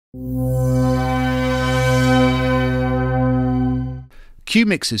Qu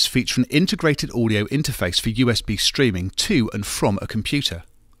mixers feature an integrated audio interface for USB streaming to and from a computer.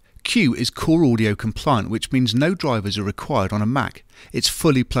 Qu is core audio compliant, which means no drivers are required on a Mac. It's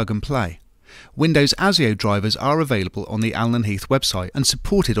fully plug and play. Windows ASIO drivers are available on the Allen Heath website and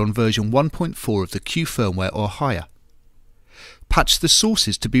supported on version 1.4 of the Qu firmware or higher. Patch the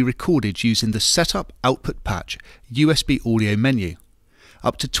sources to be recorded using the Setup Output Patch USB audio menu.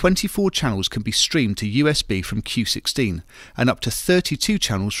 Up to 24 channels can be streamed to USB from Q16 and up to 32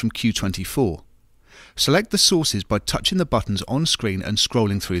 channels from Q24. Select the sources by touching the buttons on screen and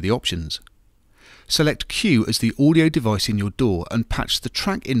scrolling through the options. Select Qu as the audio device in your DAW and patch the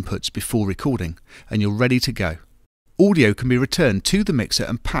track inputs before recording, and you're ready to go. Audio can be returned to the mixer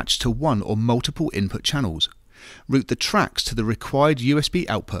and patched to one or multiple input channels. Route the tracks to the required USB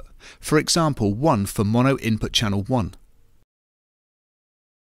output, for example 1 for mono input channel 1.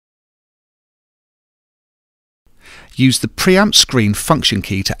 Use the preamp screen function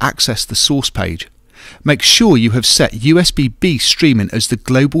key to access the source page. Make sure you have set USB-B streaming as the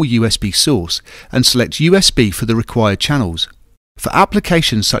global USB source and select USB for the required channels. For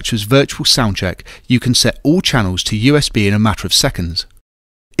applications such as virtual soundcheck, you can set all channels to USB in a matter of seconds.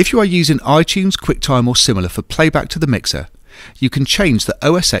 If you are using iTunes, QuickTime or similar for playback to the mixer, you can change the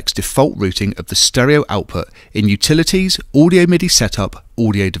OS X default routing of the stereo output in Utilities, Audio MIDI Setup,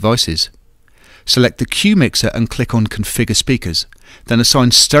 Audio Devices. Select the Qu mixer and click on Configure Speakers, then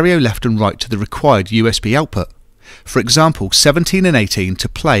assign stereo left and right to the required USB output, for example 17 and 18 to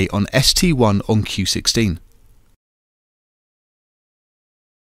play on ST1 on Q16.